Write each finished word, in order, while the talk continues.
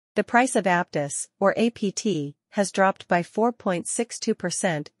The price of Aptos, or APT, has dropped by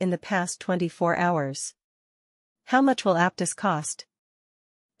 4.62% in the past 24 hours. How much will Aptos cost?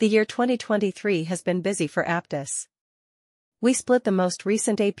 The year 2023 has been busy for Aptos. We split the most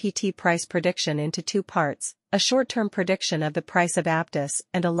recent APT price prediction into two parts, a short-term prediction of the price of Aptos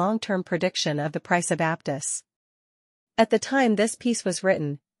and a long-term prediction of the price of Aptos. At the time this piece was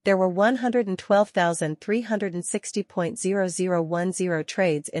written, there were 112,360.0010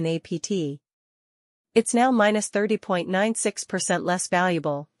 trades in APT. It's now minus 30.96% less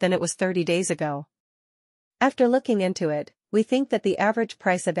valuable than it was 30 days ago. After looking into it, we think that the average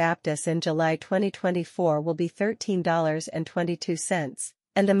price of Aptos in July 2024 will be $13.22,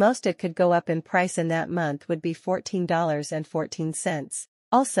 and the most it could go up in price in that month would be $14.14.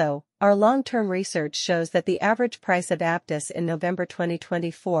 Also, our long-term research shows that the average price of Aptos in November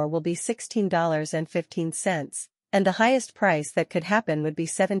 2024 will be $16.15, and the highest price that could happen would be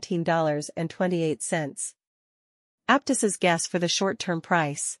 $17.28. Aptos's guess for the short-term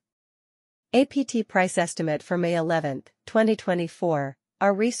price. APT price estimate for May 11, 2024.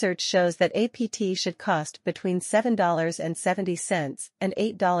 Our research shows that APT should cost between $7.70 and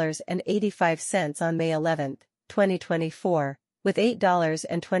 $8.85 on May 11, 2024, with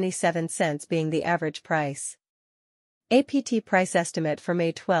 $8.27 being the average price. APT price estimate for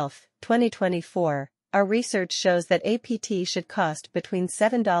May 12, 2024. Our research shows that APT should cost between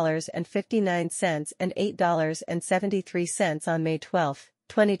 $7.59 and $8.73 on May 12,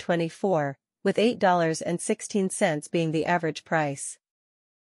 2024, with $8.16 being the average price.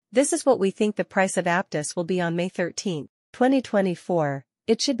 This is what we think the price of Aptos will be on May 13, 2024.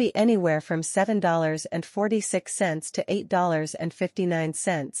 It should be anywhere from $7.46 to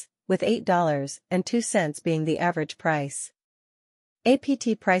 $8.59, with $8.02 being the average price.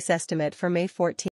 APT price estimate for May 14.